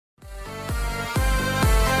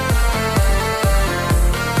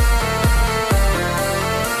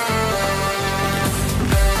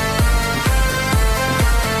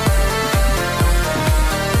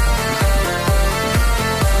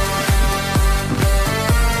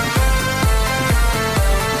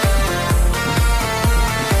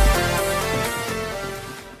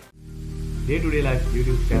Today Life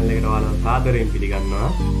YouTube channel එකට ඔයාලව සාදරයෙන් පිළිගන්නවා.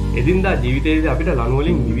 එදින්දා ජීවිතයේදී අපිට ලණු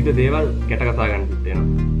වලින් විවිධ දේවල් ගැට ගසා ගන්න සිද්ධ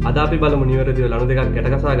වෙනවා. අද අපි බලමු නිවැරදිව ලණු දෙකක් ගැට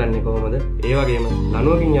ගසා ගන්නේ කොහොමද? ඒ වගේම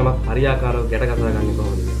ලණුවකින් යමක් හරියාකාරව ගැට ගසා ගන්නේ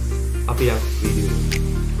කොහොමද? අපි යමු වීඩියෝ එකට.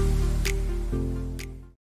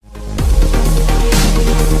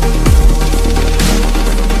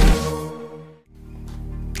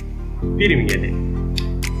 පිරිමි ගැටේ.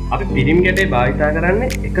 අපි පිරිමි ගැටේ භාවිත කරන්නේ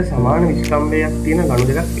එක සමාන විස්කම්භයක් තියෙන ලණු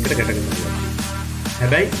දෙකක් එකට ගැට ගන්නවා.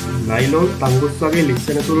 හැබැයි නයිලෝන් තංගුස් වගේ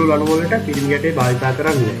ලිස්සන සුළු ලණු වලට පිරිමි ගැටේ භාවිත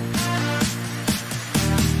කරන්නේ නැහැ.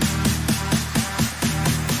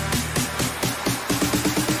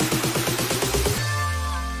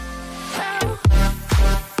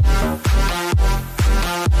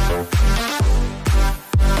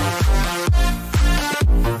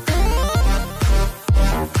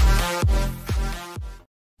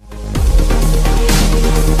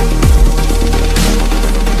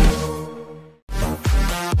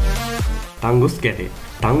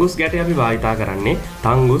 තංගුස් ගැටේ අපි භාවිත කරන්නේ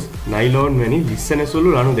තංගුස් නයිලෝන් වැනි ලිස්සන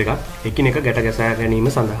සුළු ලණු දෙකක් එකිනෙක ගැට ගැසා ගැනීම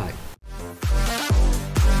සඳහායි.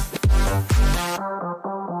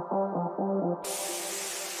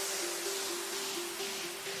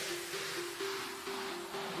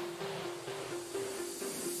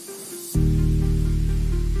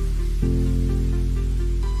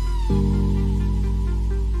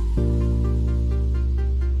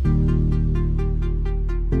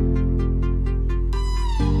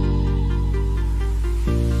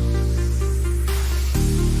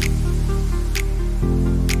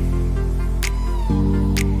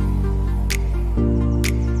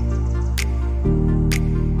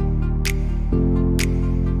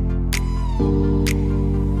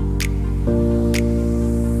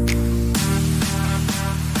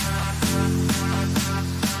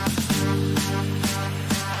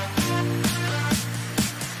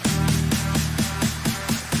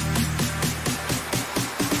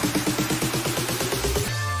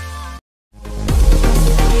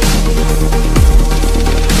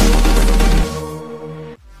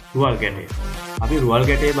 රුවල් ගැටේ. අපි රුවල්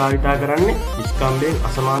ගැටේ භාවිත කරන්නේ විස්කම්භයෙන්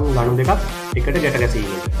අසමාන ලණු දෙකක් එකට ගැට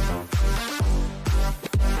ගැසීමට.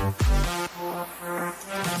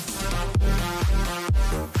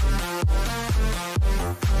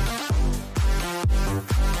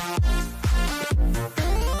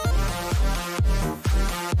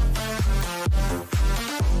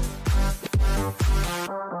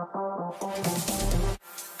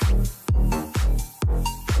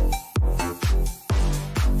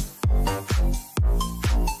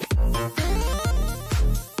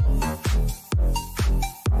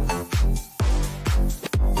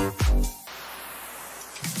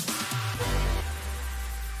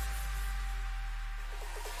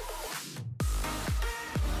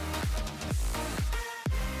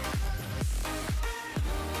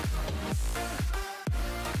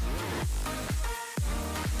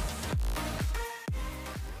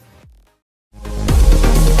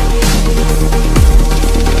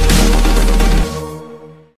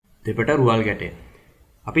 දෙපට රුවල් ගැටේ.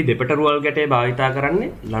 අපි දෙපට රුවල් ගැටේ භාවිත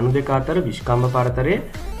කරන්නේ ලණු දෙක අතර විස්කම්භ පරතරයේ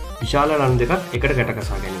විශාල ලණු දෙකක් එකට ගැට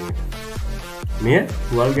ගසා ගැනීමට. මෙය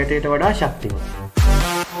රුවල් ගැටේට වඩා ශක්තිමත්.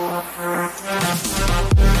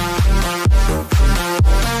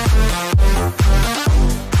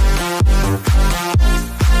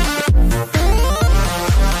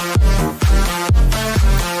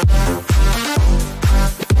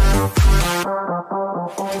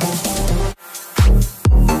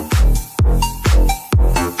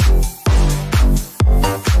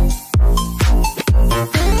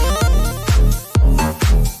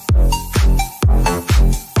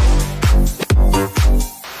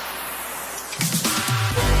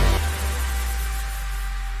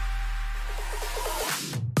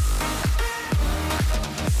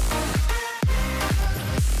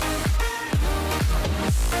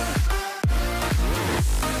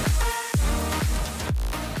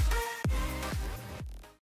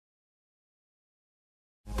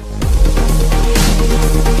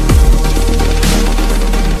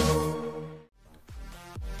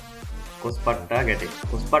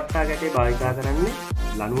 කොස්පට්ටා ගැටේ භාවිත කරන්නේ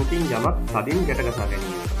ලණුවකින් යමක් තදින් ගැට ගසා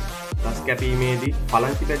ගැනීමට. ගස් කැපීමේදී,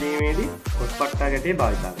 පලංචි පැදීමේදී කොස්පට්ටා ගැටේ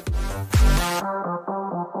භාවිත කරනවා.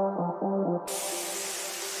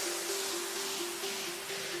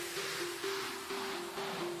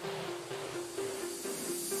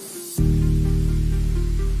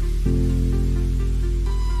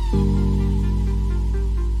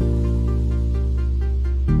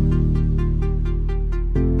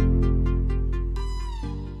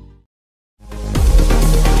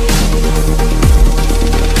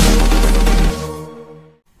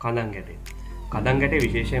 කඳන් ගැටේ. කඳන් ගැටේ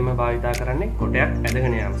විශේෂයෙන්ම භාවිතා කරන්නේ කොටයක්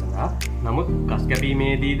ඇදගෙන යාම සඳහා. නමුත් ගස්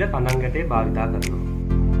කැපීමේදීද කඳන් ගැටේ භාවිතා කරනවා.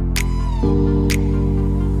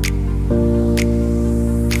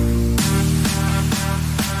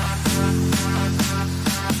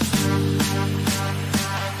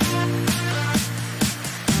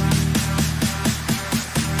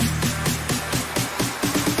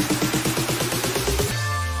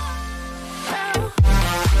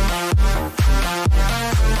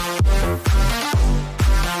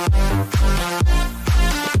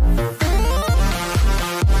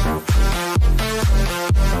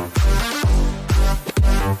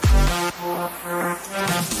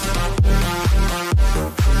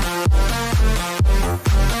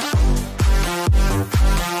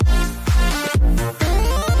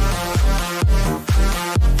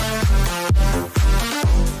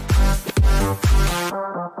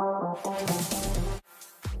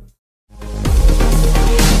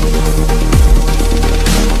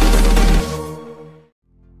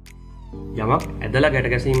 යමක් ඇදලා ගැට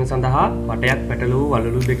ගැසීම සඳහා වටයක් පැටලූ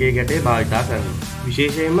වලලු දෙකේ ගැටේ භාවිතා කරනවා.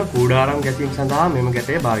 විශේෂයෙන්ම කූඩාරම් ගැසීම සඳහා මෙම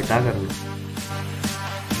ගැටේ භාවිතා කරනවා.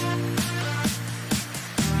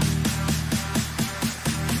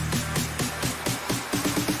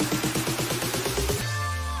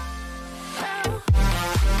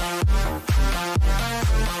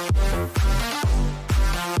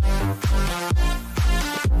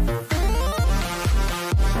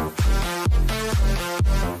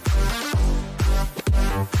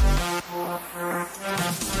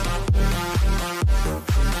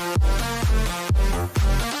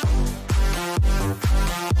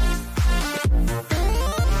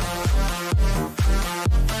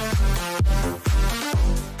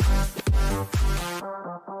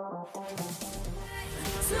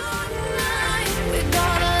 So